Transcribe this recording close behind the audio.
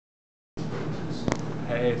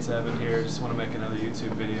Hey, it's Evan here. Just want to make another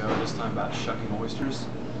YouTube video, this time about shucking oysters.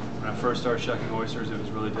 When I first started shucking oysters, it was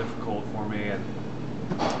really difficult for me, and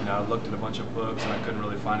I looked at a bunch of books and I couldn't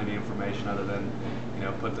really find any information other than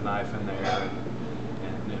put the knife in there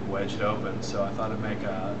and wedge it open. So I thought I'd make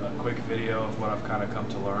a quick video of what I've kind of come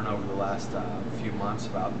to learn over the last few months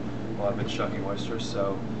about while I've been shucking oysters.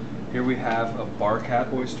 So here we have a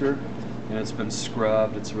barcat oyster, and it's been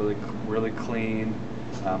scrubbed. It's really clean.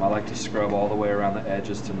 I like to scrub all the way around the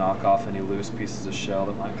edges to knock off any loose pieces of shell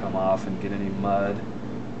that might come off and get any mud,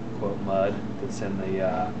 quote mud, that's in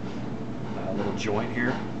the little joint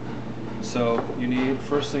here. So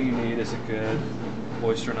first thing you need is a good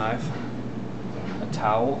oyster knife, a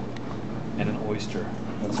towel, and an oyster.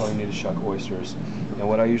 That's all you need to shuck oysters. And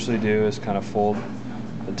what I usually do is kind of fold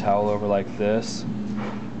the towel over like this,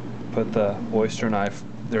 put the oyster knife,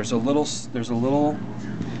 there's a little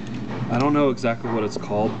I don't know exactly what it's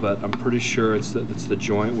called, but I'm pretty sure it's the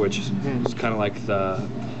joint, which is kind of like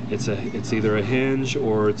it's either a hinge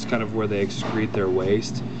or it's kind of where they excrete their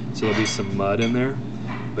waste. So there'll be some mud in there,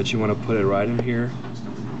 but you want to put it right in here.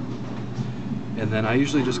 And then I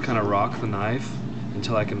usually just kind of rock the knife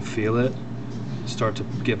until I can feel it start to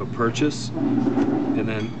give a purchase, and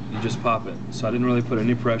then you just pop it. So I didn't really put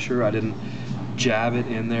any pressure. I didn't jab it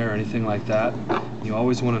in there or anything like that. You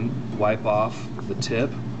always want to wipe off the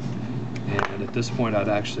tip. And at this point, I'd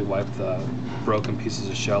actually wipe the broken pieces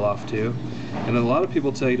of shell off too. And then a lot of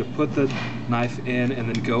people tell you to put the knife in and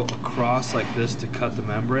then go across like this to cut the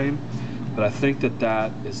membrane. But I think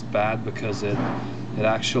that is bad because it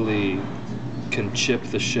actually can chip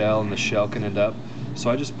the shell and the shell can end up. So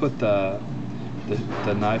I just put the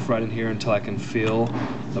knife right in here until I can feel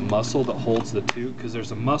the muscle that holds the two, because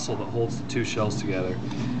there's a muscle that holds the two shells together.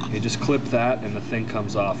 You just clip that and the thing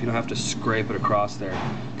comes off. You don't have to scrape it across there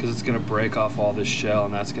because it's going to break off all this shell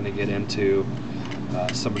and that's going to get into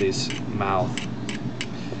somebody's mouth.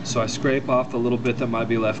 So I scrape off the little bit that might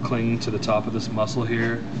be left clinging to the top of this muscle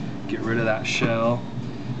here, get rid of that shell.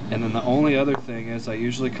 And then the only other thing is I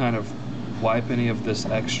usually kind of wipe any of this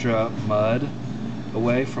extra mud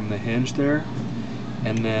away from the hinge there.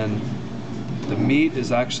 And then the meat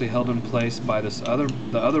is actually held in place by the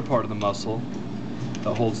other part of the muscle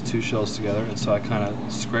that holds two shells together, and so I kind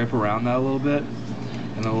of scrape around that a little bit.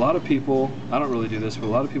 And then a lot of people, I don't really do this, but a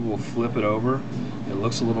lot of people will flip it over. It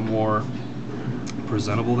looks a little more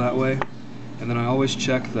presentable that way. And then I always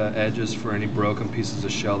check the edges for any broken pieces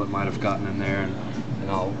of shell that might have gotten in there, and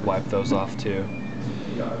I'll wipe those off too.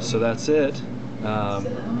 So that's it.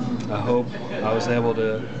 I hope I was able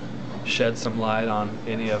to shed some light on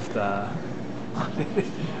any of the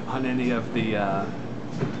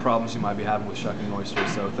problems you might be having with shucking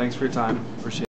oysters. So thanks for your time. Appreciate it.